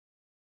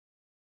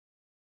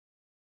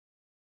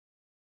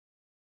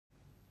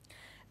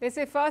They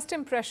say first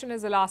impression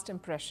is the last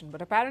impression,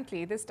 but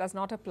apparently this does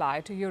not apply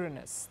to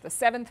Uranus. The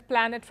seventh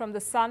planet from the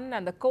Sun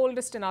and the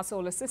coldest in our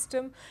solar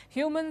system,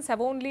 humans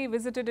have only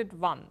visited it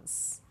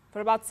once,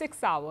 for about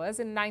 6 hours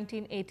in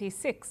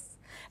 1986.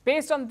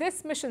 Based on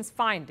this mission's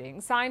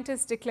findings,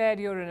 scientists declared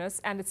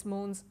Uranus and its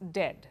moons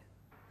dead.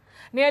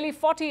 Nearly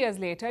 40 years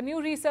later, new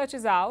research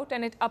is out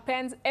and it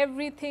upends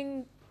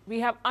everything we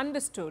have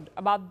understood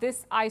about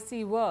this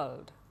icy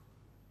world.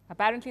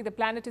 Apparently, the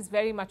planet is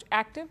very much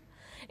active.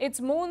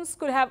 Its moons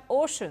could have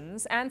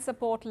oceans and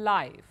support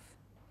life.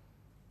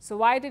 So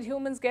why did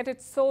humans get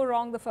it so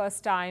wrong the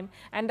first time?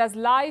 And does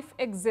life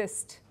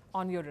exist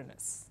on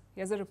Uranus?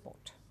 Here's a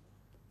report.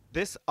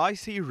 This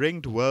icy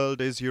ringed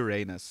world is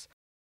Uranus.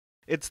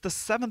 It's the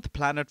seventh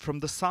planet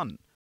from the Sun.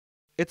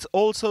 It's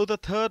also the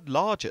third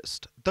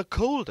largest, the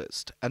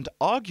coldest, and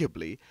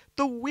arguably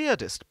the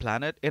weirdest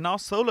planet in our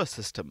solar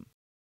system.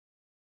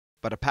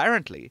 But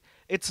apparently,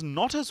 it's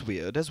not as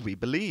weird as we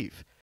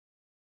believe.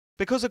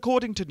 Because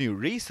according to new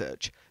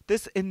research,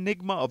 this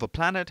enigma of a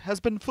planet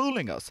has been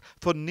fooling us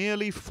for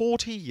nearly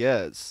 40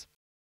 years.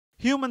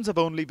 Humans have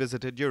only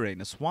visited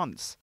Uranus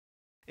once.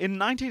 In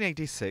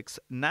 1986,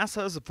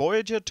 NASA's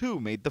Voyager 2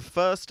 made the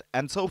first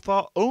and so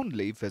far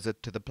only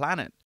visit to the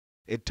planet.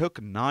 It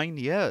took 9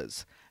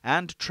 years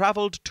and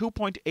traveled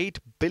 2.8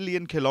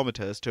 billion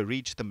kilometers to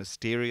reach the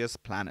mysterious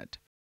planet.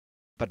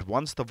 But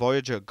once the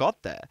Voyager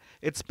got there,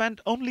 it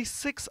spent only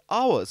 6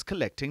 hours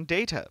collecting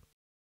data.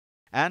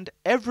 And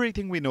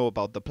everything we know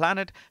about the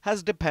planet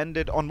has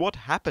depended on what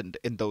happened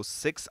in those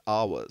 6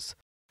 hours,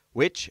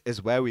 which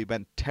is where we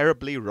went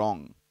terribly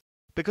wrong,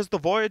 because the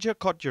Voyager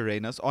caught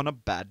Uranus on a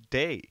bad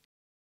day.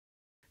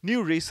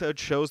 New research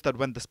shows that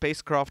when the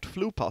spacecraft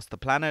flew past the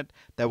planet,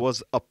 there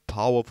was a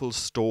powerful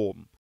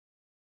storm.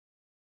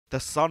 The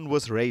sun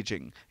was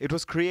raging. It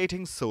was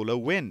creating solar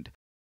wind,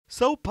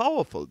 so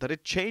powerful that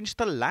it changed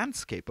the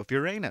landscape of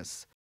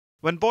Uranus.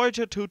 When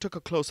Voyager 2 took a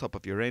close-up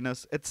of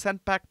Uranus, it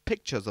sent back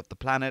pictures of the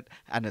planet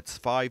and its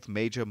 5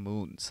 major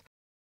moons.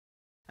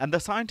 And the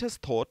scientists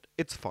thought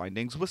its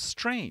findings were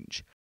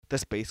strange. The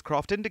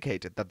spacecraft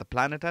indicated that the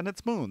planet and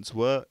its moons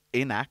were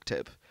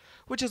inactive,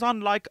 which is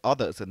unlike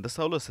others in the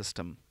solar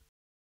system.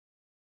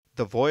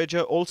 The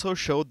Voyager also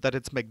showed that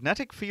its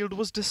magnetic field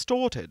was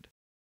distorted.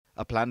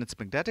 A planet's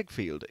magnetic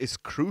field is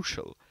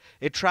crucial.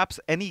 It traps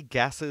any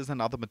gases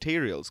and other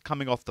materials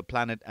coming off the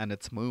planet and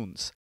its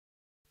moons.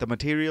 The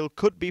material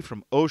could be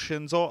from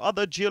oceans or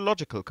other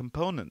geological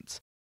components.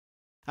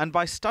 And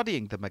by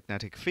studying the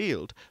magnetic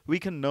field, we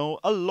can know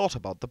a lot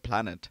about the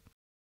planet.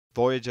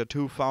 Voyager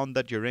 2 found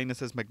that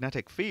Uranus's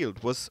magnetic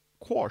field was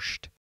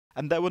quashed,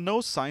 and there were no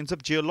signs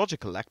of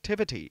geological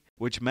activity,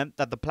 which meant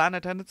that the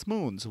planet and its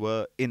moons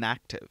were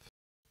inactive.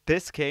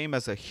 This came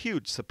as a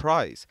huge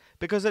surprise,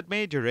 because it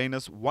made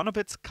Uranus one of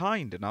its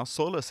kind in our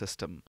solar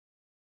system.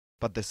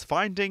 But this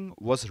finding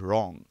was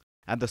wrong,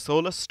 and the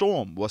solar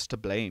storm was to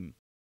blame.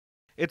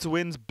 Its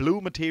winds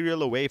blew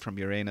material away from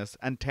Uranus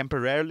and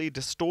temporarily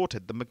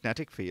distorted the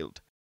magnetic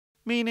field,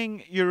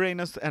 meaning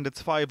Uranus and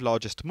its 5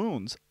 largest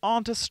moons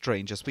aren't as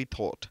strange as we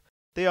thought.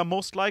 They are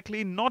most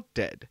likely not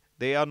dead.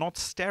 They are not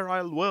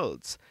sterile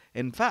worlds.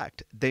 In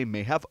fact, they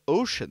may have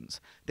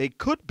oceans. They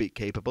could be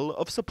capable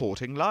of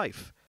supporting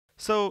life.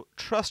 So,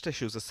 trust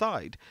issues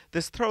aside,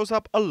 this throws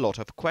up a lot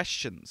of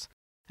questions,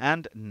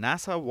 and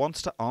NASA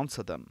wants to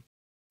answer them.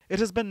 It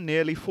has been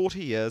nearly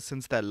 40 years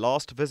since their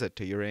last visit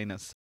to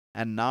Uranus.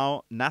 And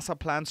now, NASA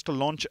plans to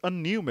launch a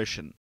new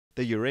mission,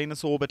 the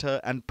Uranus Orbiter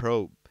and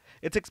Probe.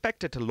 It's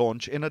expected to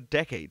launch in a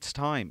decade's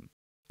time.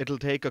 It'll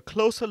take a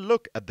closer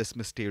look at this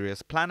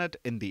mysterious planet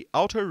in the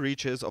outer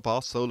reaches of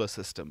our solar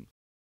system.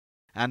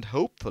 And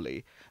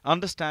hopefully,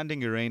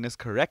 understanding Uranus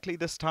correctly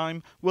this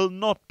time will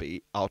not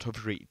be out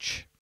of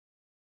reach.